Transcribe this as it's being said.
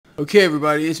Okay,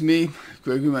 everybody, it's me,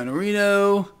 Gregory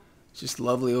Mannarino. Just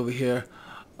lovely over here.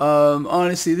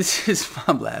 Honestly,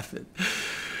 I'm laughing.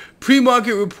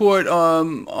 Pre-market report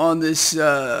on this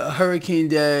hurricane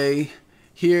day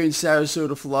here in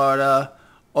Sarasota, Florida,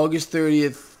 August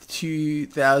 30th,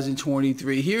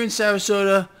 2023. Here in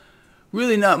Sarasota,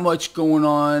 really not much going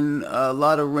on. A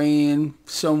lot of rain,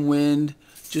 some wind.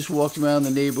 Just walked around the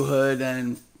neighborhood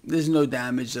and there's no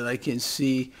damage that I can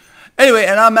see. Anyway,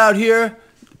 and I'm out here.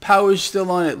 Power's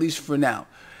still on, at least for now.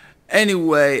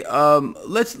 Anyway,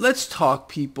 let's talk,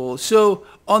 people. So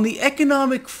on the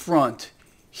economic front,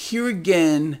 here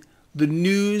again, the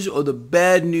news or the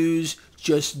bad news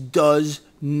just does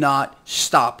not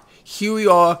stop. Here we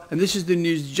are, and this is the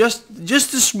news just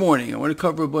this morning. I want to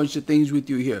cover a bunch of things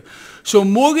with you here. So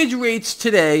mortgage rates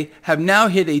today have now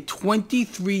hit a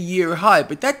 23-year high,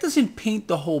 but that doesn't paint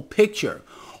the whole picture.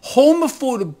 Home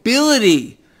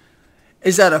affordability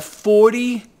is at a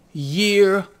 40-year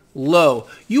low.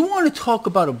 You want to talk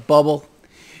about a bubble?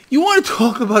 You want to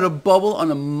talk about a bubble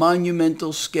on a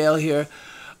monumental scale here?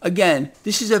 Again,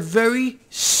 this is a very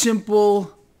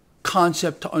simple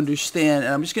concept to understand,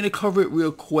 and I'm just going to cover it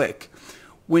real quick.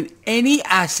 When the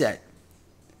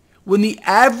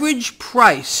average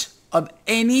price of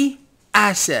any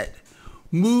asset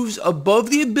moves above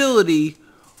the ability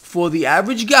for the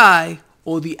average guy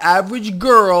or the average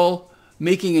girl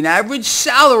making an average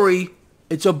salary,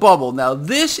 it's a bubble. Now,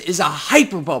 this is a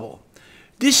hyper bubble.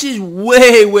 This is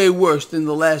way, way worse than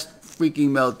the last freaking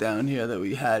meltdown here that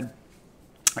we had.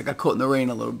 I got caught in the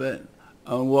rain a little bit.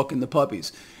 I'm walking the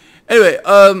puppies. Anyway,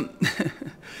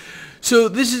 so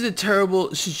this is a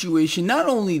terrible situation. Not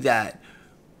only that,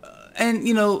 and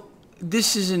you know,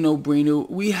 this is a no-brainer.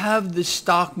 We have the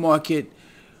stock market,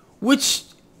 which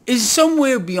is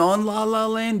somewhere beyond La La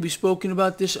Land. We've spoken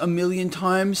about this a million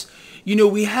times. You know,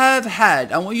 we have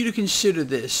had, I want you to consider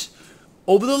this,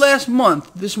 over the last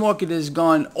month, this market has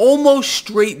gone almost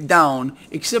straight down,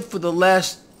 except for the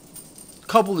last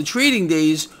couple of trading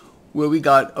days where we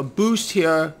got a boost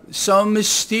here. Some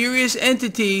mysterious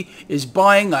entity is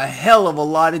buying a hell of a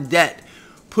lot of debt,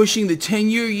 pushing the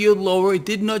 10-year yield lower. It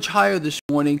did nudge higher this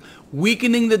morning,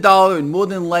 weakening the dollar and more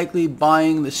than likely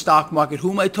buying the stock market.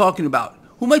 Who am I talking about?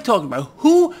 Who am I talking about?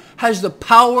 Who has the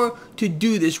power to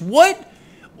do this? What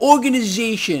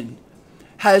organization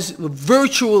has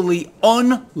virtually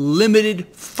unlimited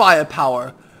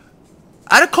firepower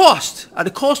at a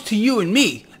cost to you and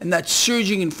me, and that's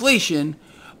surging inflation,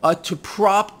 to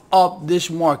prop up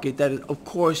this market that, of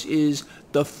course, is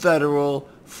the Federal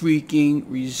freaking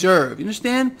Reserve. You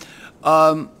understand?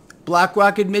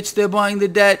 BlackRock admits they're buying the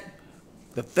debt.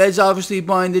 The Fed's obviously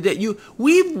buying the debt.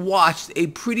 We've watched a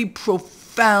pretty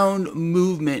profound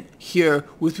movement here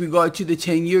with regard to the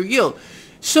 10-year yield.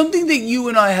 Something that you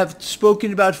and I have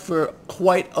spoken about for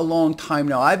quite a long time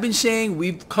now. I've been saying,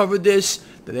 we've covered this,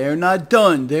 that they're not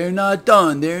done, they're not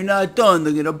done, they're not done,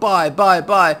 they're going to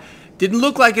buy. Didn't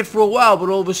look like it for a while, but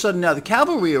all of a sudden now the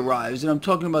cavalry arrives, and I'm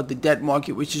talking about the debt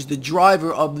market, which is the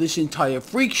driver of this entire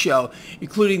freak show,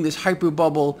 including this hyper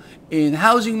bubble in the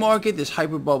housing market, this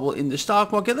hyper bubble in the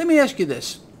stock market. Let me ask you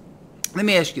this.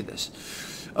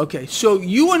 Okay, so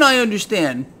you and I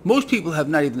understand, most people have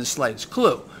not even the slightest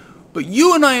clue, but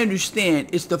you and I understand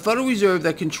it's the Federal Reserve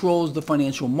that controls the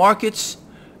financial markets,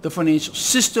 the financial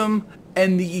system,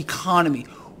 and the economy.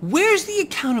 Where's the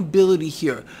accountability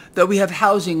here that we have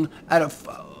housing at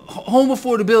home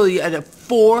affordability at a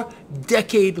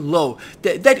 4-decade low?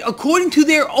 That according to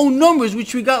their own numbers,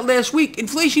 which we got last week,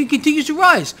 inflation continues to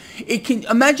rise.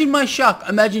 Imagine my shock.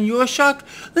 Imagine your shock.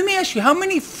 Let me ask you, how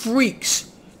many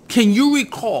freaks can you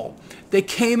recall that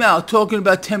came out talking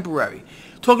about temporary,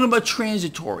 talking about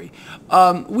transitory?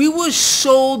 We were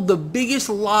sold the biggest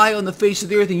lie on the face of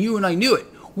the earth, and you and I knew it.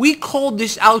 We called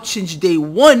this out since day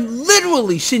one,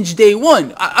 literally since day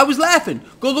one. I was laughing.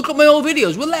 Go look at my old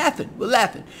videos. We're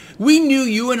laughing. We knew,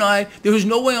 you and I, there was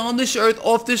no way on this earth,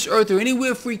 off this earth, or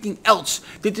anywhere freaking else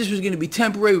that this was going to be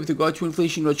temporary with regard to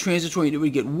inflation or transitory, and it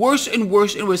would get worse and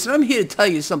worse and worse. And I'm here to tell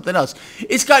you something else.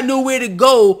 It's got nowhere to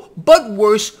go but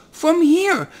worse from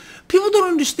here. People don't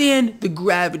understand the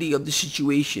gravity of the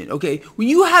situation, okay? When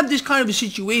you have this kind of a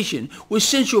situation where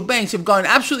central banks have gone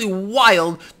absolutely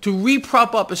wild to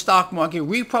re-prop up a stock market,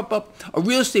 re-prop up a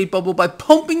real estate bubble by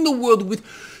pumping the world with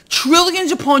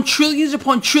trillions upon trillions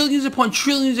upon trillions upon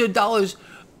trillions of dollars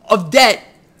of debt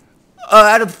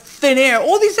out of thin air,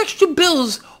 all these extra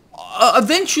bills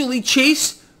eventually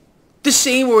chase the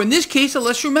same, or in this case, a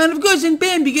lesser amount of goods, and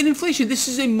bam, begin inflation. This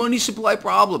is a money supply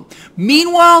problem.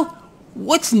 Meanwhile,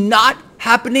 what's not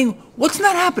happening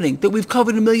that we've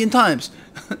covered a million times?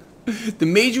 The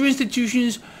major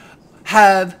institutions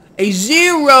have A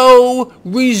zero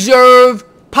reserve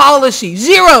policy.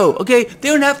 Zero. Okay? They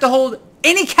don't have to hold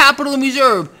any capital in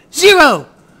reserve. Zero.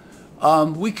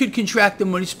 We could contract the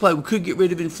money supply. We could get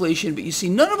rid of inflation. But you see,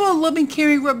 none of our loving,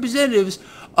 caring representatives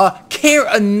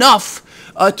care enough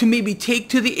to maybe take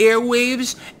to the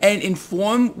airwaves and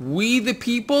inform we the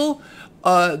people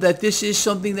that this is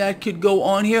something that could go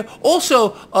on here.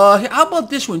 Also, how about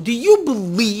this one? Do you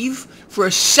believe for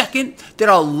a second that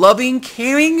our loving,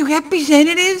 caring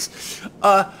representatives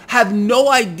have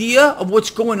no idea of what's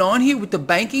going on here with the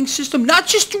banking system? Not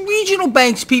just the regional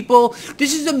banks, people.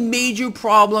 This is a major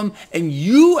problem, and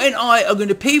you and I are going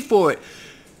to pay for it.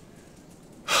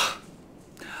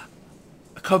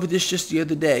 I covered this just the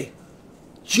other day.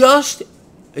 Just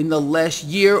in the last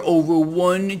year, over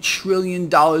 $1 trillion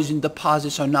in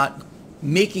deposits are not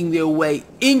making their way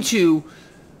into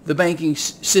the banking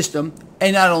system.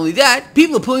 And not only that,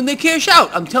 people are pulling their cash out.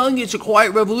 I'm telling you, it's a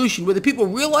quiet revolution. Whether people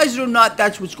realize it or not,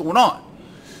 that's what's going on.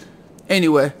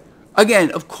 Anyway,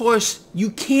 again, of course,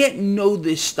 you can't know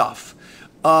this stuff.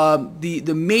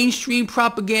 The mainstream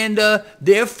propaganda,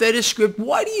 their fed a script.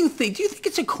 Why do you think? Do you think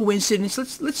it's a coincidence?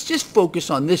 Let's just focus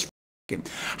on this.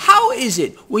 How is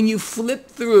it when you flip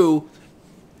through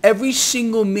every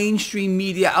single mainstream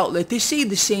media outlet, they say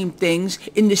the same things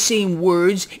in the same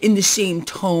words, in the same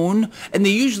tone, and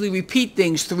they usually repeat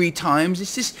things 3 times.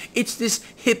 It's this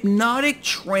hypnotic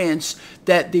trance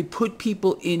that they put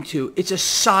people into. It's a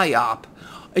psyop.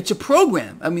 It's a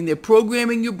program. I mean, they're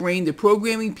programming your brain. They're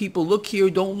programming people. Look here,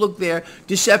 don't look there.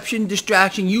 Deception,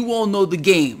 distraction. You all know the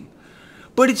game.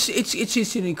 But it's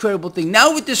an incredible thing.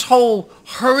 Now with this whole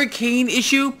hurricane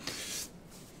issue,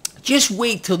 just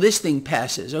wait till this thing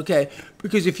passes, okay?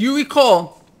 Because if you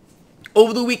recall,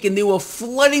 over the weekend they were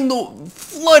flooding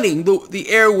the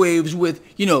airwaves with,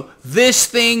 you know, this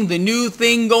thing, the new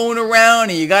thing going around,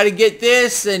 and you got to get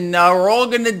this, and we're all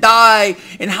going to die,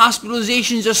 and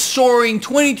hospitalizations are soaring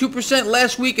 22%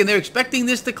 last week, and they're expecting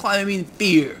this to climb. I mean,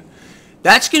 fear.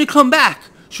 That's going to come back.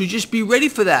 So just be ready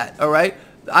for that, all right?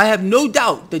 I have no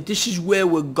doubt that this is where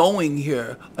we're going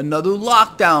here. Another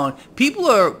lockdown.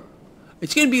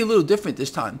 It's going to be a little different this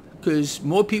time because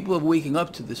more people are waking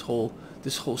up to this whole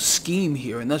scheme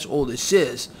here, and that's all this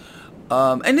is.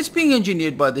 And it's being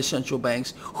engineered by the central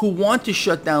banks who want to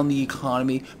shut down the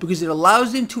economy because it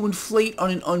allows them to inflate on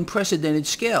an unprecedented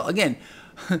scale. Again,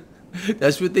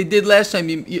 that's what they did last time.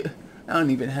 I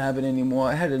don't even have it anymore.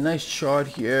 I had a nice chart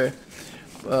here.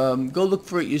 Go look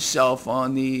for it yourself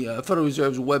on the Federal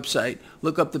Reserve's website.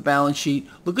 Look up the balance sheet.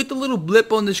 Look at the little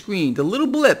blip on the screen. The little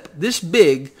blip, this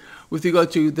big, with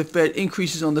regard to the Fed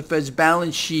increases on the Fed's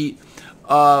balance sheet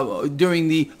during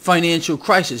the financial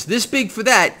crisis. This big for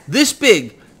that. This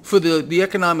big for the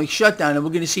economic shutdown. And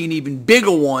we're going to see an even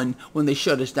bigger one when they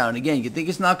shut us down again. You think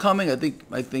it's not coming?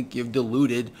 I think you're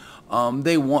deluded.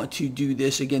 They want to do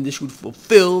this. Again, this would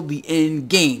fulfill the end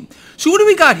game. So what do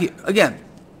we got here? Again,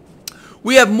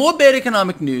 we have more bad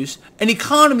economic news, an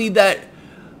economy that,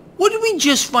 what did we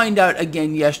just find out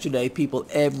again yesterday, people?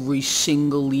 Every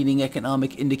single leading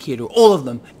economic indicator, all of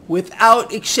them,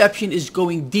 without exception, is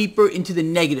going deeper into the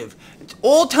negative. It's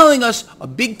all telling us a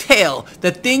big tale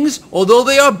that things, although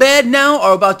they are bad now,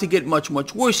 are about to get much,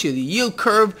 much worse here. The yield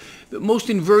curve, the most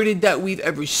inverted that we've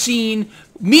ever seen.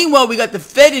 Meanwhile, we got the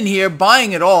Fed in here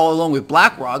buying it all, along with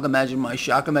BlackRock. Imagine my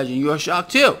shock. Imagine your shock,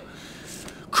 too.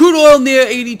 Crude oil near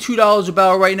 $82 a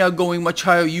barrel right now, going much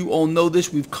higher. You all know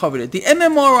this. We've covered it. The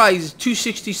MMRI is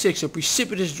 266, a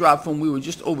precipitous drop from we were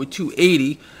just over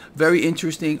 280. Very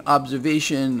interesting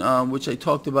observation, which I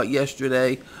talked about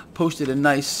yesterday. Posted a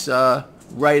nice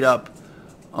write-up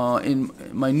in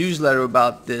my newsletter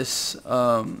about this.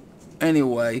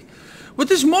 Anyway, what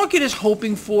this market is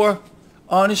hoping for,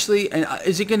 honestly, and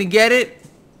is it going to get it?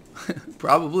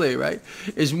 Probably, right?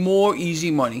 Is more easy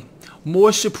money,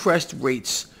 more suppressed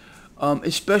rates,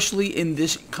 especially in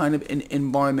this kind of an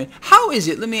environment. How is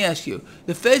it? Let me ask you.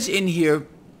 The Fed's in here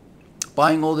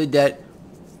buying all the debt.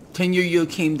 10-year yield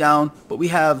came down, but we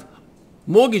have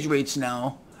mortgage rates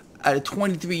now at a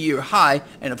 23-year high,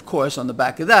 and of course, on the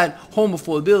back of that, home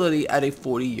affordability at a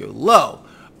 40-year low.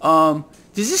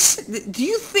 Do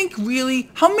you think really,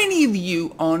 how many of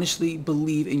you honestly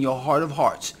believe in your heart of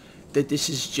hearts that this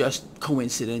is just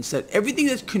coincidence, that everything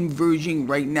that's converging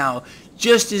right now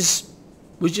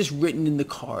was just written in the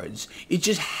cards? It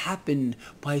just happened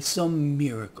by some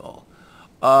miracle.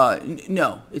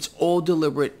 No, it's all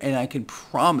deliberate, and I can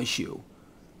promise you,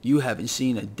 you haven't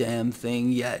seen a damn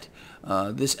thing yet.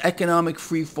 This economic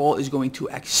free fall is going to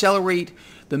accelerate.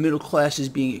 The middle class is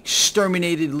being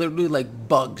exterminated literally like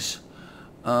bugs.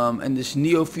 And this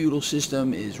neo-feudal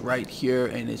system is right here,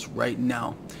 and it's right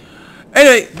now.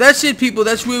 Anyway, that's it, people.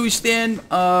 That's where we stand.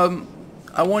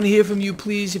 I want to hear from you,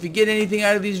 please. If you get anything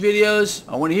out of these videos,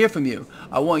 I want to hear from you.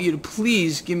 I want you to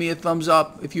please give me a thumbs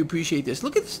up if you appreciate this.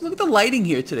 Look at this. Look at the lighting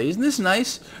here today. Isn't this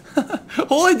nice?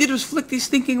 All I did was flick these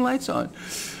stinking lights on.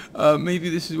 Maybe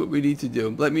this is what we need to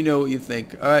do. Let me know what you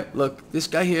think. All right, look, this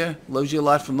guy here loves you a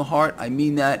lot from the heart. I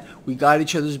mean that. We got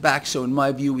each other's back, so in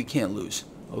my view, we can't lose.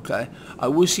 Okay? I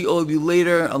will see all of you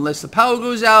later, unless the power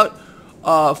goes out.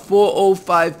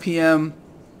 4:05 p.m.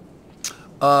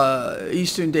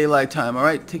 Eastern Daylight Time. All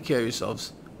right? Take care of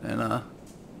yourselves. And,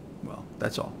 well,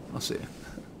 that's all. I'll see you.